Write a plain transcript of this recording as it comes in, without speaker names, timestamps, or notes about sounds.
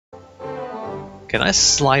Can I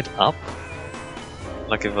slide up?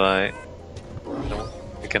 Like if I... No.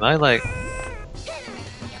 Can I like...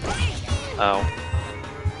 Ow.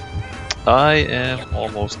 I am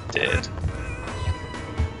almost dead.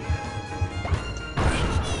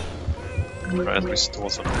 Try to restore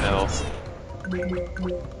some health.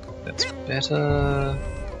 That's better.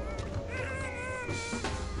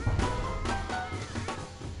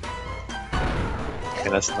 Okay,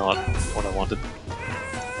 that's not what I wanted.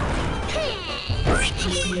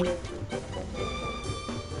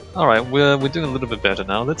 Alright, we're doing a little bit better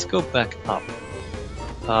now. Let's go back up.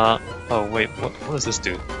 Oh wait, what does this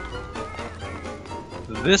do?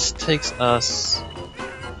 This takes us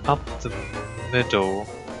up the middle.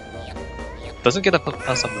 Doesn't get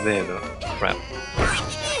us up there though. Crap.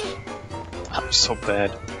 I'm so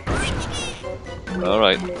bad.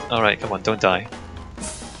 Alright, come on, don't die.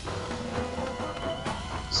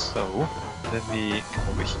 So, let me come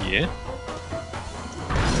over here.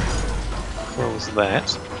 Close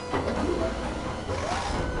that.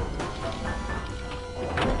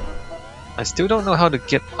 I still don't know how to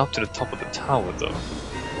get up to the top of the tower though.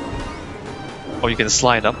 Oh, you can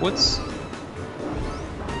slide upwards?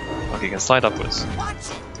 Okay, you can slide upwards.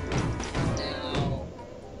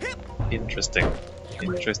 Interesting.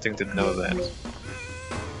 Interesting to know that.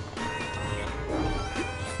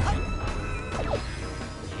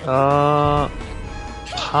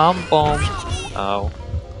 Palm bomb. Ow.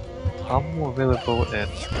 Palm available and...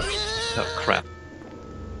 oh crap.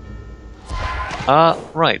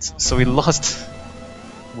 Right. So we lost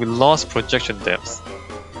projection depth.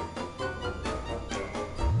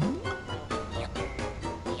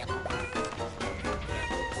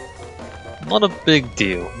 Not a big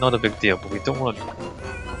deal, not a big deal, but we don't want to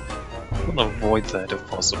avoid that if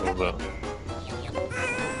possible though.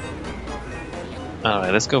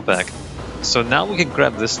 Alright, let's go back. So now we can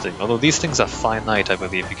grab this thing, although these things are finite I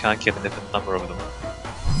believe, you can't get an infinite number of them.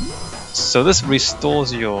 So this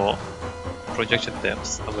restores your projection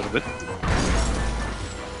depth a little bit.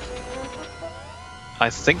 I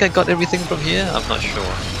think I got everything from here, I'm not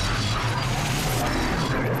sure.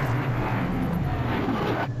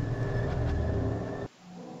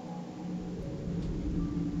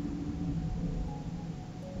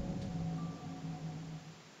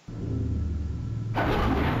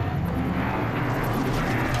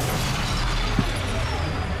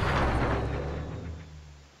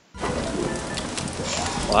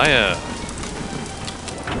 Fire!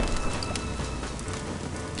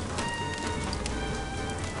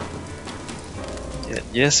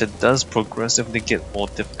 Yes, it does progressively get more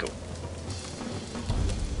difficult.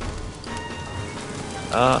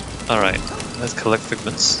 Alright, let's collect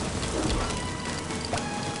figments.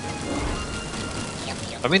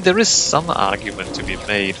 I mean, there is some argument to be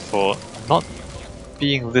made for not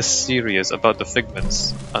being this serious about the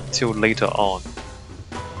figments until later on.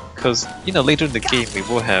 Because, you know, later in the game we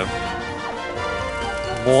will have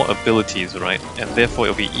more abilities, right? And therefore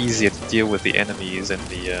it'll be easier to deal with the enemies and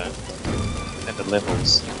the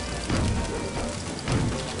levels.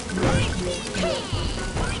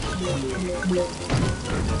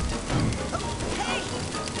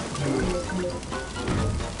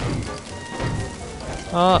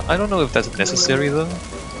 I don't know if that's necessary though.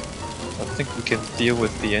 I think we can deal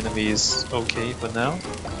with the enemies okay for now.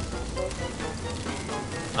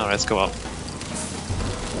 Alright, let's go up.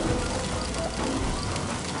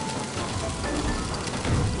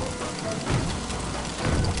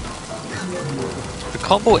 The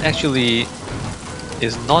combo actually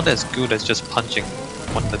is not as good as just punching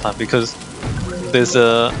one at a time because there's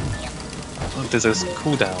a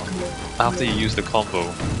cooldown after you use the combo.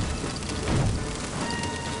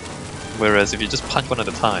 Whereas if you just punch one at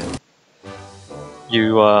a time,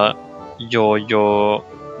 you your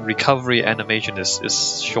recovery animation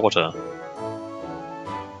is shorter.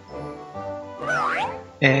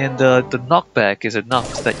 And the knockback is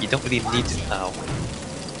enough that you don't really need to now.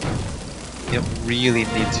 You don't really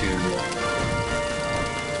need to.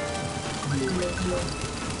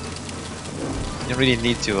 You don't really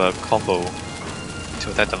need to combo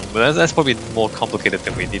to attack them. But that's probably more complicated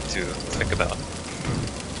than we need to think about.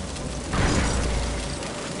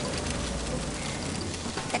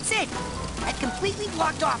 That's it! I've completely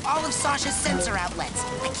blocked off all of Sasha's sensor outlets.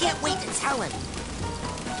 I can't wait to tell him.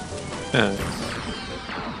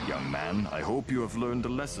 Young man, I hope you have learned a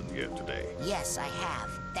lesson here today. Yes, I have.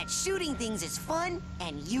 that shooting things is fun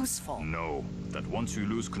and useful. No, that once you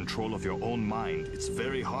lose control of your own mind, it's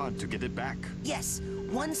very hard to get it back. Yes,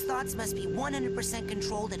 one's thoughts must be 100%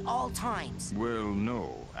 controlled at all times. Well,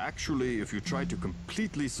 no. Actually, if you try to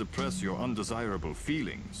completely suppress your undesirable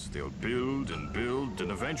feelings, they'll build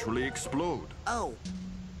and eventually explode. Oh,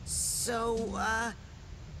 so,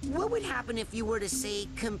 what would happen if you were to, say,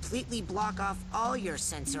 completely block off all your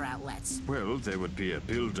sensor outlets? Well, there would be a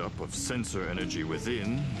buildup of sensor energy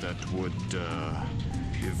within that would,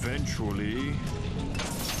 eventually...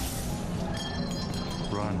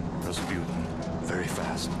 Run, Rasputin. Very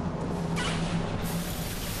fast.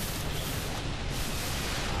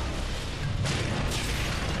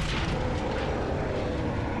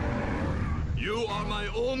 You are my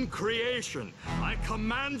own creation. I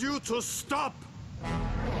command you to stop!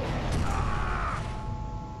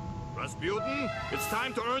 Rasputin, it's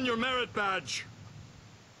time to earn your merit badge.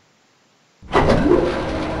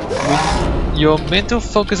 Your mental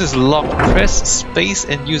focus is locked. Press space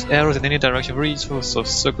and use arrows in any direction. Very useful for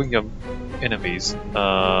circling your enemies.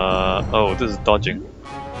 Oh, this is dodging.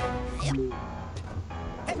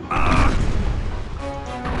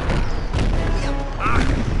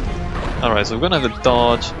 Alright, so we're gonna have to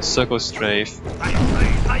dodge, circle strafe,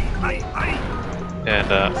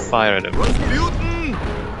 and fire at him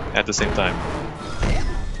at the same time.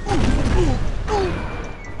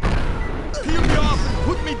 Peel me off and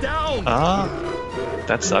put me down! Ah,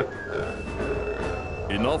 that sucked.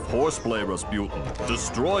 Enough horseplay, Rasputin.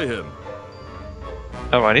 Destroy him.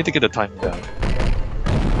 Alright, I need to get the time down.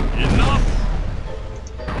 Enough!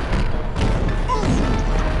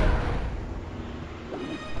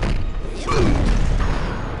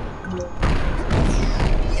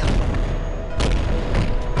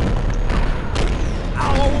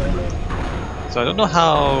 So I don't know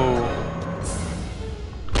how...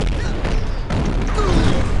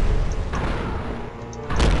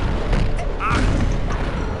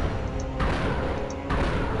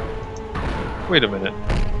 Wait a minute.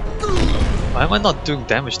 Why am I not doing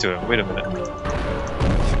damage to him? Wait a minute. Peel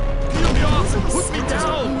me off and put me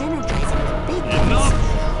down! Enough!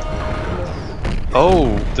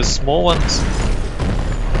 Oh, the small ones.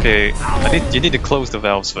 Okay, you need to close the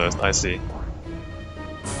valves first. I see.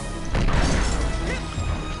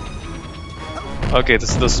 Okay, the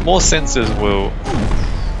small sensors will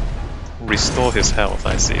restore his health.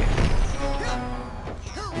 I see.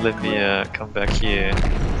 Let me come back here.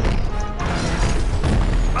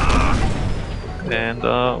 And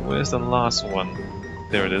where's the last one?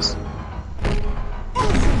 There it is.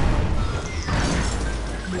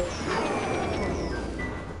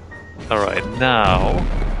 Alright, now...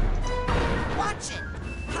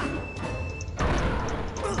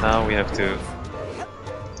 Now we have to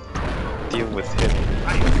deal with him.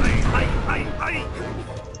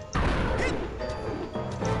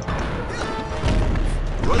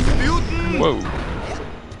 Whoa!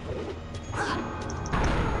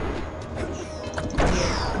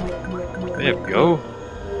 There we go.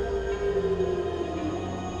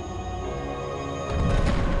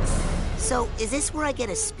 So, is this where I get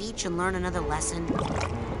a speech and learn another lesson?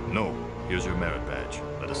 No. Here's your merit badge.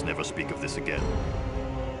 Let us never speak of this again.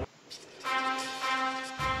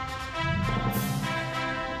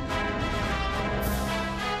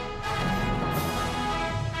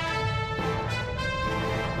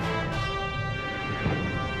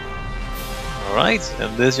 Alright,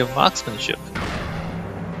 and there's your marksmanship.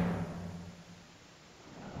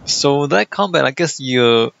 So that combat, I guess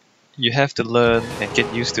you have to learn and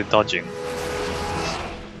get used to dodging.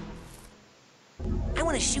 I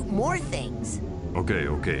want to shoot more things.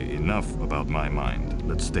 Okay, enough about my mind.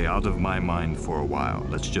 Let's stay out of my mind for a while.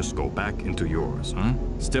 Let's just go back into yours, huh?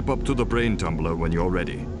 Step up to the brain tumbler when you're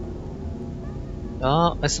ready.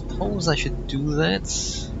 I suppose I should do that.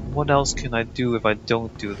 What else can I do if I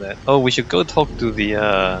don't do that? Oh, we should go talk to the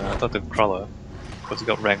Dr. Cruller, because he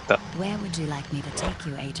got ranked up. Where would you like me to take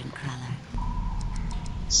you, Agent Cruller?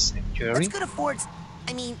 Sanctuary? Let's go to Ford's...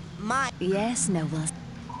 I mean, my... Yes, Noble.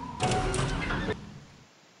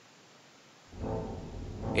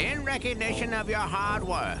 In recognition of your hard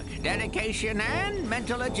work, dedication, and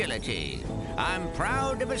mental agility, I'm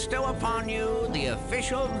proud to bestow upon you the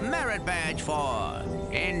official merit badge for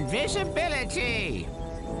invisibility.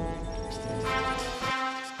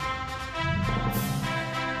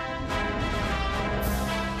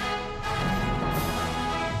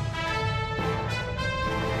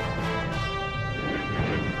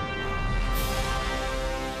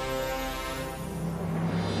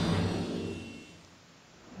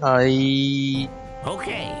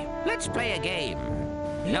 Okay, let's play a game.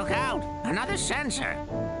 Look out, another sensor.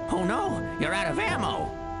 Oh no, You're out of ammo.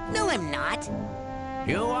 No, I'm not.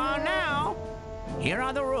 You are now. Here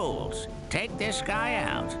are the rules. Take this guy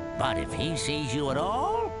out, but if he sees you at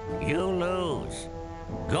all, you lose.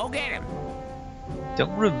 Go get him.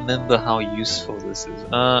 Don't remember how useful this is.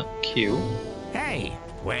 Q. Hey,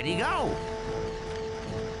 where'd he go?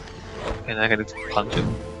 And I can punch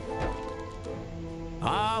him.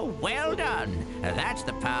 Oh, well done. That's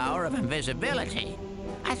the power of invisibility.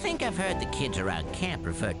 I think I've heard the kids around camp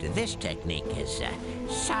refer to this technique as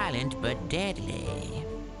silent but deadly.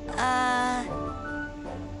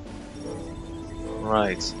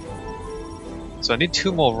 Right. So I need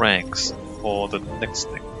 2 more ranks for the next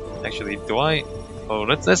thing. Actually, do I? Oh,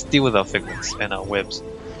 let's deal with our figments and our webs.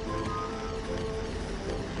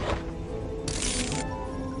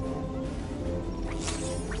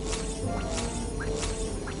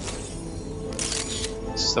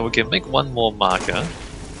 So we can make 1 more marker.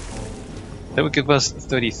 That would give us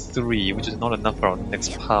 33, which is not enough for our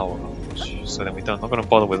next power. So then not gonna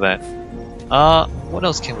bother with that. What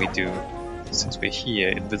else can we do? Since we're here,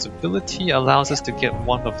 invisibility allows us to get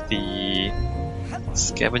one of the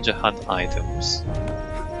scavenger hunt items.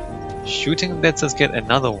 Shooting lets us get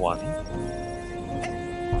another one.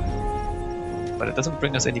 But it doesn't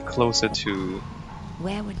bring us any closer to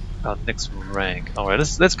Where would... our next rank. Alright,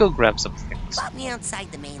 let's go grab some things. Spot me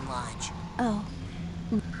outside the main lodge. Oh,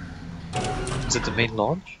 Is it the main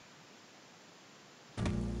lodge?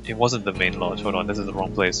 It wasn't the main lodge. Hold on, this is the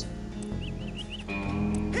wrong place.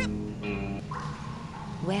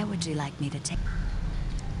 where would you like me to take...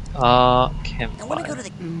 Campfire. I want to go to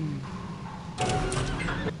the...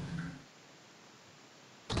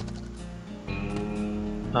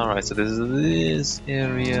 Alright, so this is this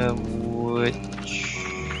area, which...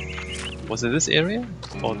 Was it this area?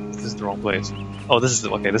 Or this is the wrong place? Oh, this is...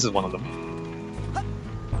 Okay, this is one of them.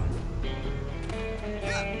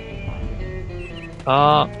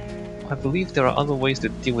 I believe there are other ways to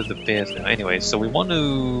deal with the bears now. Anyway, so we want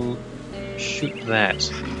to shoot that.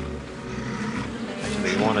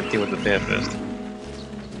 Actually, we want to deal with the bear first.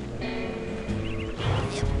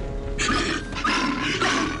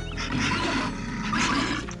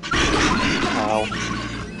 Ow.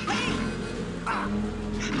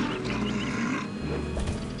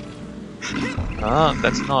 Ah,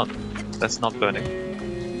 that's not burning.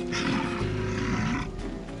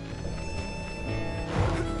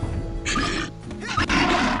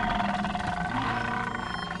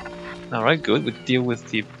 Alright, good. We deal with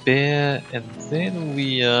the bear, and then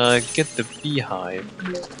we get the beehive.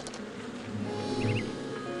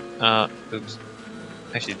 Oops.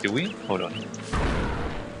 Actually, do we? Hold on.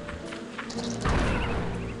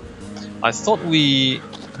 I thought we...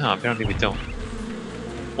 Oh, apparently we don't.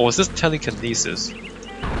 Or was this telekinesis?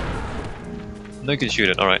 No, you can shoot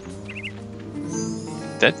it, alright.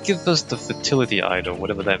 That gives us the fertility idol,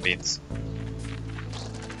 whatever that means.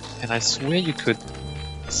 And I swear you could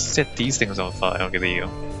set these things on fire. Okay, there you go.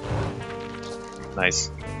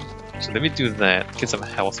 Nice. So let me do that, get some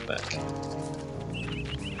health back.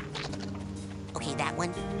 Okay, that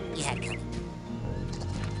one you had coming.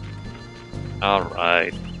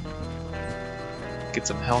 Alright. Get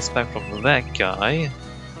some health back from that guy.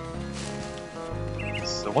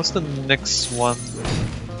 So what's the next one?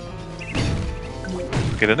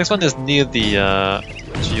 Okay, the next one is near the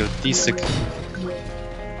geodesic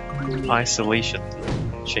isolation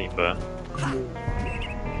chamber.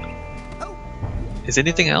 Is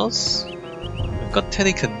anything else? We've got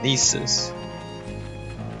telekinesis.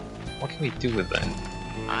 What can we do with that?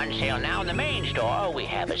 On sale now in the main store, we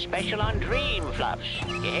have a special on Dream Fluffs.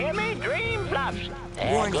 You hear me? Dream Fluffs.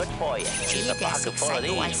 They're Warning. good for you. Keep a pocket full of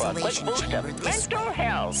these for a quick boost of mental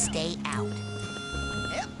health. Stay out.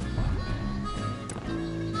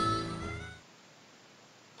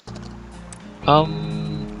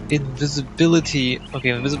 Invisibility. Okay,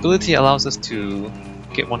 invisibility allows us to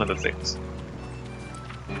get one of the things.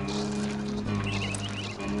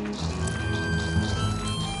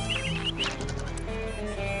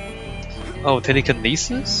 Oh,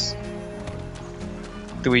 telekinesis?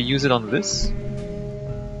 Do we use it on this?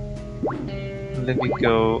 Let me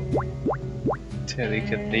go.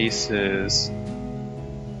 Telekinesis.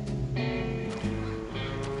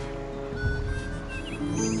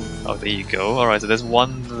 Oh, there you go. Alright, so there's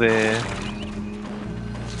one there.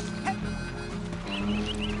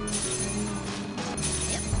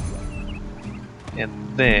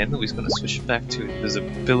 And then we're just gonna switch back to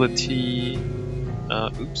invisibility.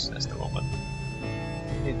 Oops, that's the wrong one.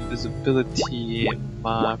 Invisibility,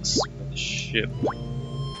 marksmanship.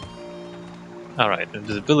 Alright,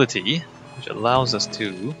 invisibility, which allows us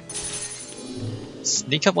to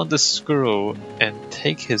Sneak up on the squirrel and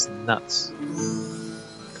take his nuts.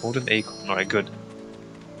 Golden acorn. Alright, good.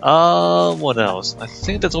 What else? I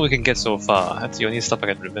think that's all we can get so far. That's the only stuff I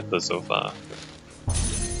can remember so far.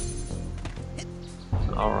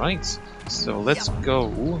 Alright, so let's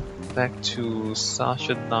go back to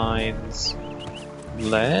Sasha 9's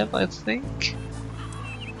lab, I think?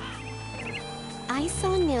 I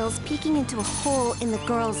saw Nils peeking into a hole in the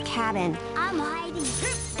girl's cabin. I'm hiding.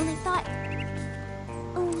 And I thought...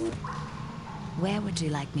 Oh. Where would you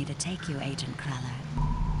like me to take you, Agent Cruller?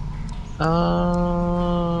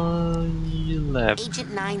 Lab.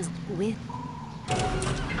 Agent 9's With...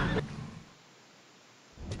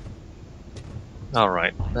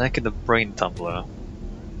 Alright, back in the brain tumbler.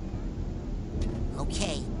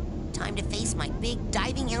 Okay, time to face my big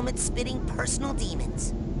diving helmet spitting personal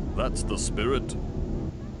demons. That's the spirit.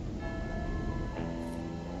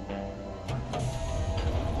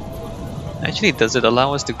 Actually, does it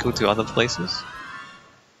allow us to go to other places?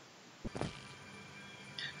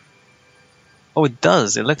 Oh, it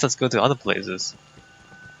does! It lets us go to other places.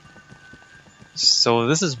 So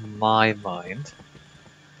this is my mind.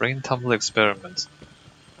 Brain tumbler experiment.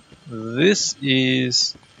 This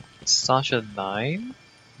is Sasha 9?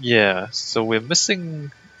 Yeah, so we're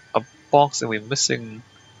missing a box and we're missing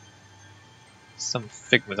some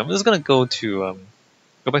figments. I'm just gonna go to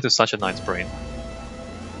go back to Sasha 9's brain.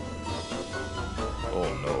 Oh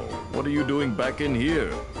no, what are you doing back in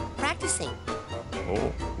here? Practicing.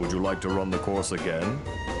 Oh, would you like to run the course again?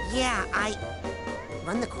 Yeah, I...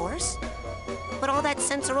 Run the course? But all that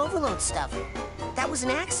sensor overload stuff, that was an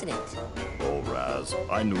accident. Oh, Raz,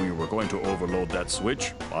 I knew you were going to overload that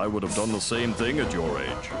switch. I would have done the same thing at your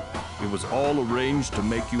age. It was all arranged to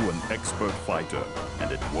make you an expert fighter,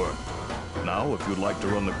 and it worked. Now, if you'd like to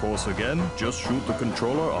run the course again, just shoot the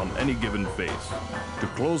controller on any given face. To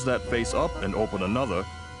close that face up and open another,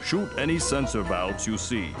 shoot any sensor valves you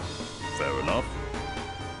see. Fair enough?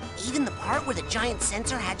 Even the part where the giant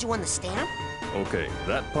sensor had you on the stamp? Okay,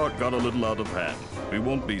 that part got a little out of hand. We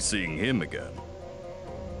won't be seeing him again.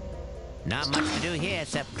 Not much to do here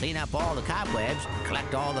except clean up all the cobwebs,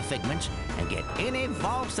 collect all the figments, and get any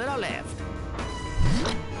vaults that are left.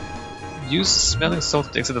 Use smelling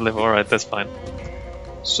salt to exit the level. Alright, that's fine.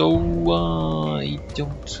 So, I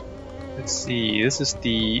don't... Let's see, this is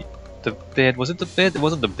the bed. Was it the bed? It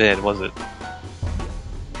wasn't the bed, was it?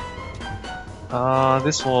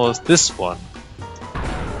 This was this one.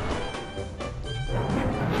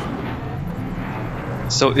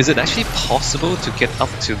 So is it actually possible to get up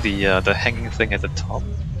to the hanging thing at the top?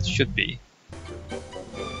 It should be.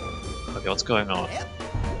 Okay, what's going on?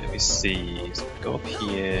 Let me see. So go up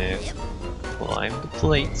here, climb the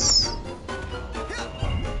plates.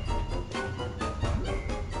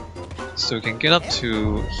 So we can get up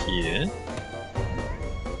to here.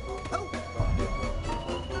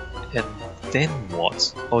 And then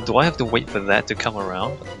what? Oh, do I have to wait for that to come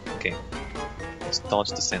around? Okay. Let's dodge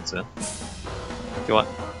the sensor. Okay, what?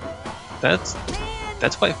 That's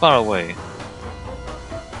quite far away.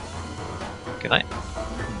 Can I?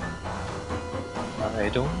 I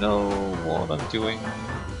don't know what I'm doing.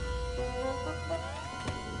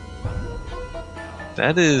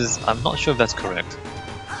 That is... I'm not sure if that's correct.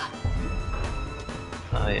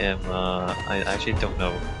 I actually don't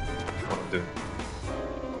know what I'm doing.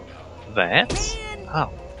 That?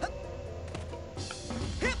 How?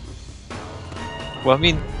 Well, I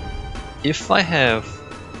mean, if I have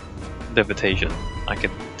levitation, I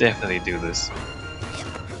can definitely do this.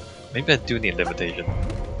 Maybe I do need levitation.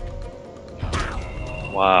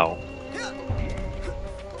 Wow.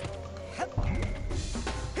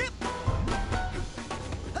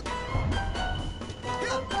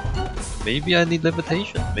 Maybe I need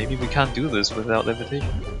levitation. Maybe we can't do this without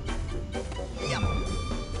levitation.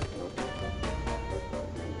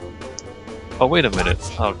 Oh, wait a minute.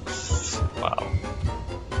 Oh, wow.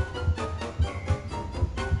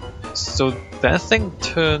 So that thing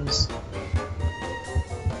turns...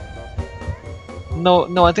 No,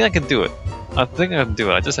 I think I can do it. I think I can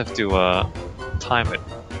do it. I just have to time it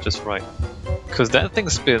just right. Because that thing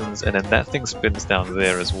spins, and then that thing spins down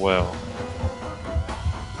there as well.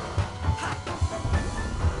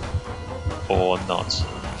 Or not.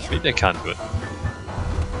 Maybe I can't do it.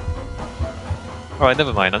 Alright,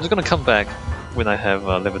 never mind. I'm just gonna come back when I have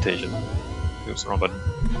levitation. Oops, wrong button.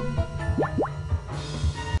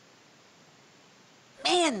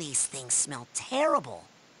 Man, these things smell terrible.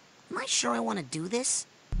 Am I sure I want to do this?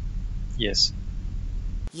 Yes.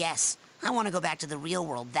 Yes, I want to go back to the real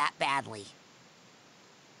world that badly.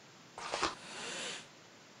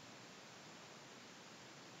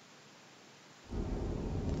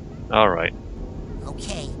 Alright.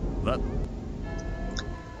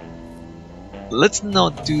 let's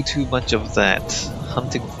not do too much of that.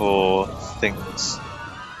 Hunting for things.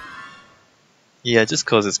 Yeah, just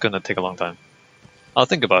cause it's gonna take a long time. I'll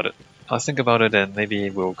think about it. I'll think about it and maybe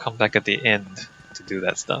we'll come back at the end to do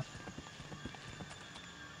that stuff.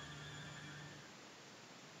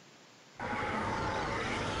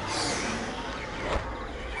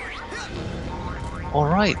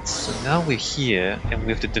 Alright, so now we're here and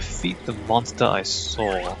we have to defeat the monster I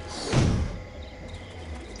saw.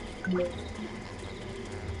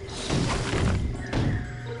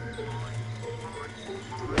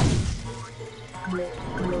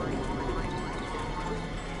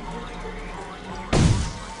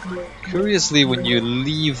 Curiously, when you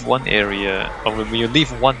leave one area, or when you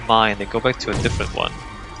leave one mine and go back to a different one,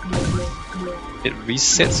 it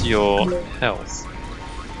resets your health.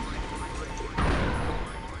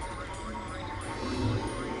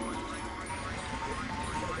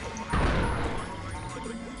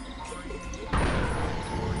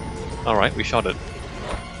 Alright, we shot it.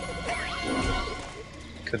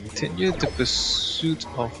 Continue the pursuit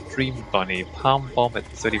of Dream Bunny. Palm bomb at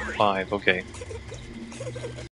 35, okay.